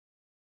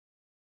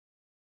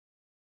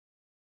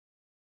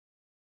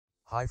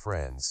Hi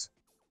friends.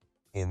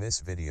 In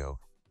this video,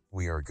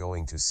 we are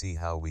going to see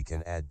how we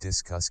can add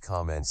Disqus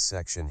Comments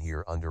section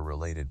here under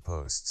related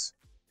posts.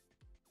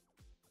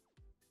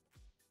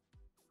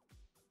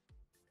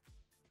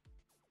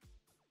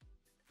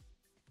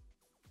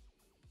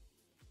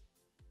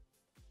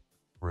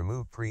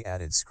 Remove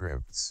pre-added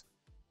scripts.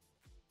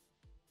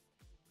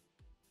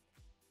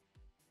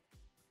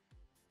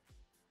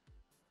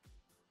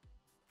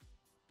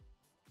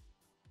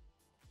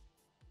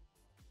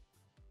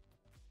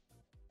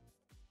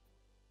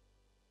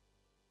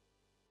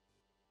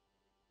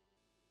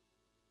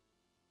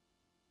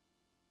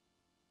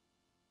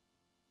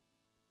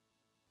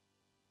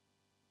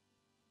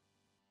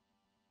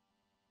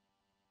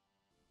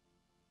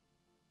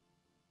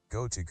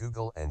 Go to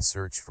Google and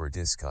search for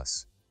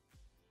Disqus.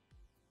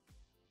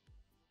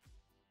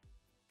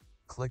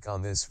 Click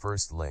on this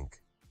first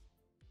link.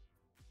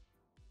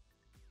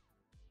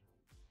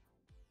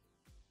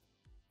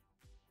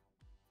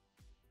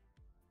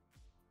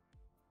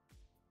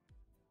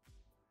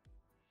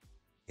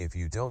 If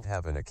you don't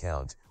have an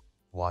account,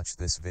 watch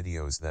this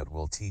videos that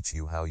will teach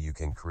you how you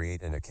can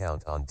create an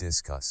account on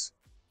Disqus.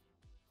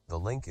 The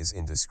link is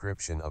in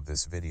description of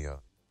this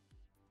video.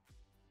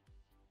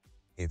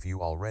 If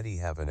you already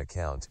have an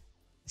account,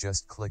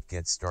 just click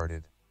Get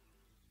Started.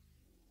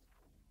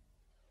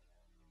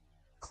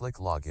 Click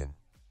Login.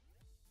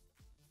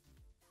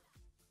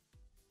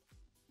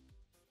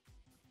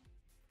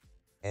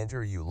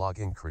 Enter your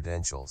login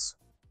credentials.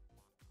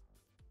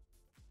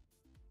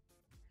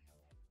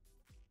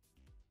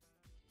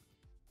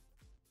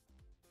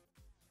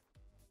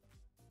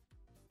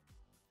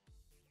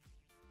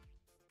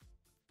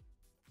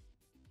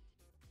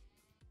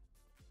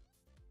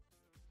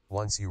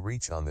 Once you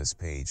reach on this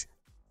page,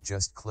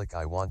 just click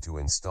I want to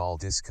install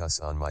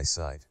Disqus on my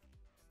site.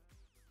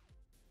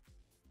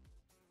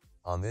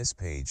 On this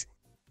page,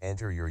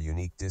 enter your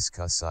unique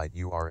Disqus site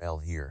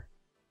URL here.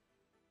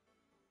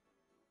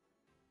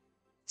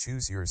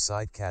 Choose your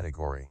site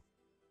category.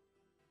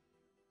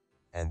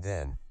 And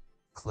then,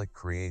 click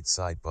Create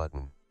Site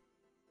button.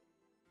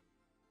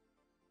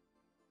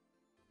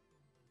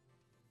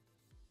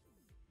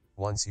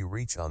 Once you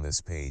reach on this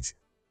page,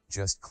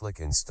 just click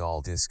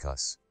Install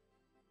Disqus.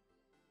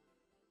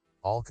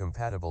 All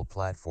compatible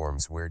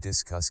platforms where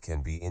Disqus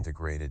can be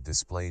integrated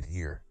displayed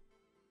here.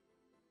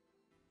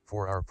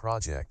 For our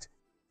project,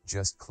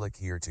 just click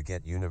here to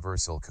get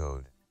universal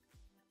code.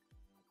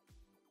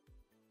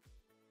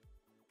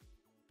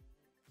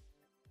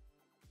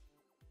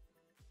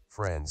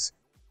 Friends,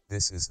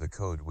 this is the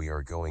code we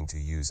are going to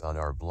use on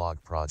our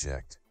blog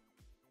project.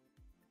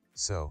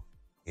 So,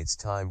 it's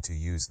time to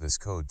use this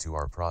code to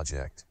our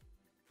project.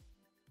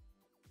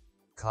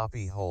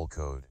 Copy whole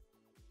code.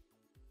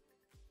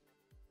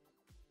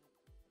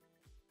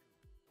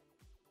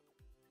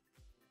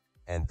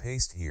 And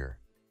paste here.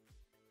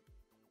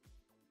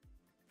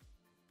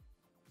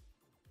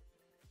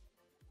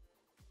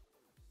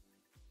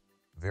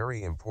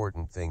 Very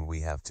important thing we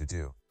have to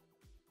do.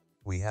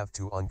 We have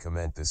to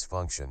uncomment this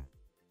function.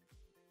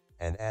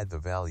 And add the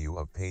value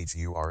of page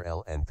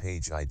URL and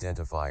page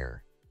identifier.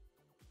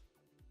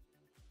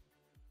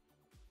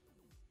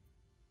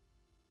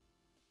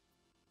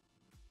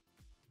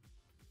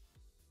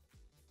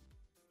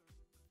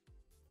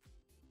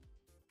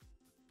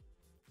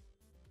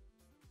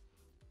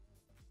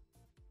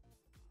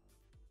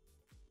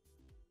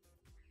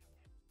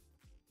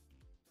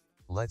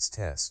 Let's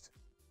test.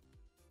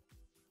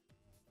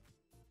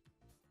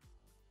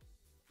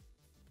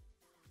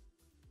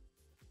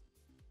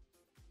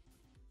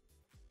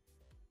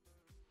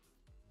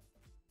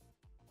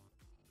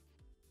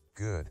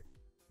 Good,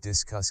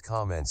 Disqus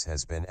Comments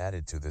has been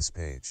added to this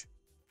page.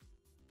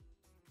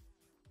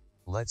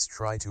 Let's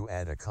try to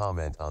add a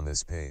comment on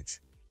this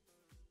page.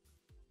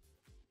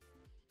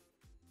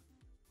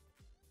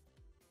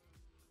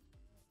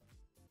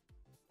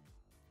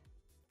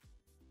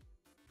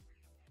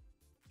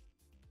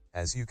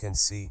 As you can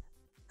see,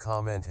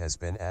 comment has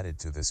been added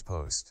to this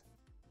post.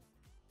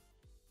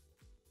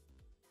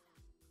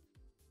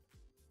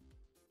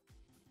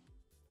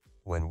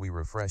 When we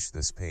refresh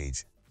this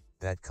page,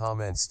 that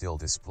comment still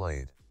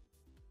displayed.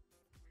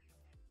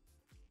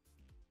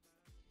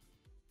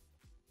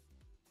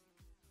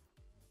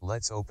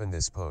 Let's open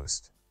this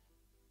post.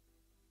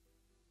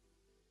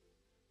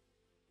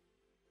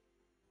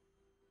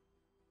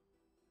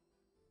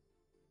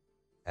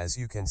 As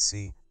you can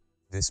see,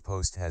 this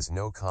post has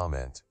no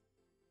comment.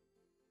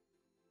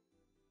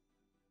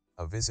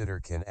 A visitor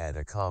can add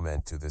a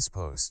comment to this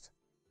post.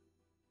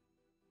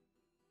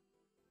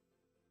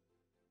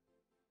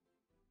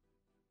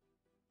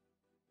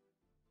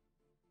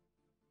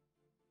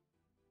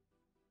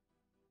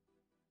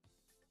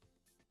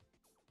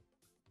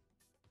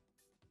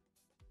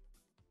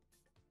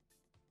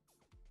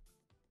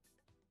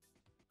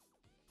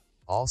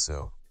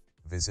 Also,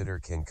 visitor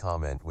can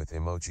comment with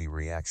emoji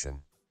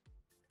reaction.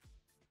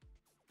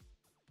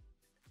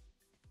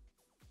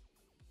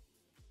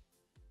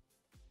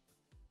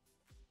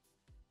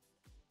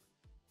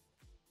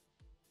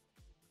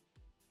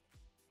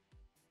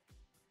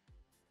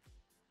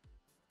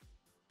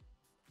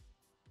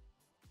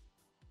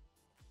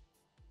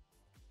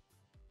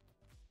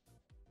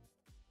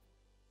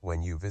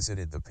 when you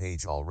visited the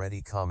page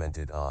already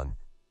commented on,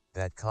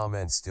 that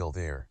comment still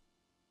there.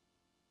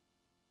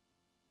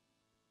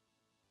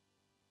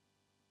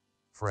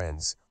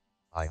 Friends,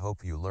 I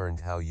hope you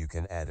learned how you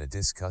can add a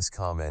Disqus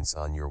Comments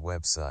on your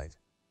website.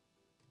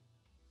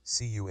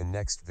 See you in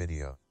next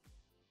video.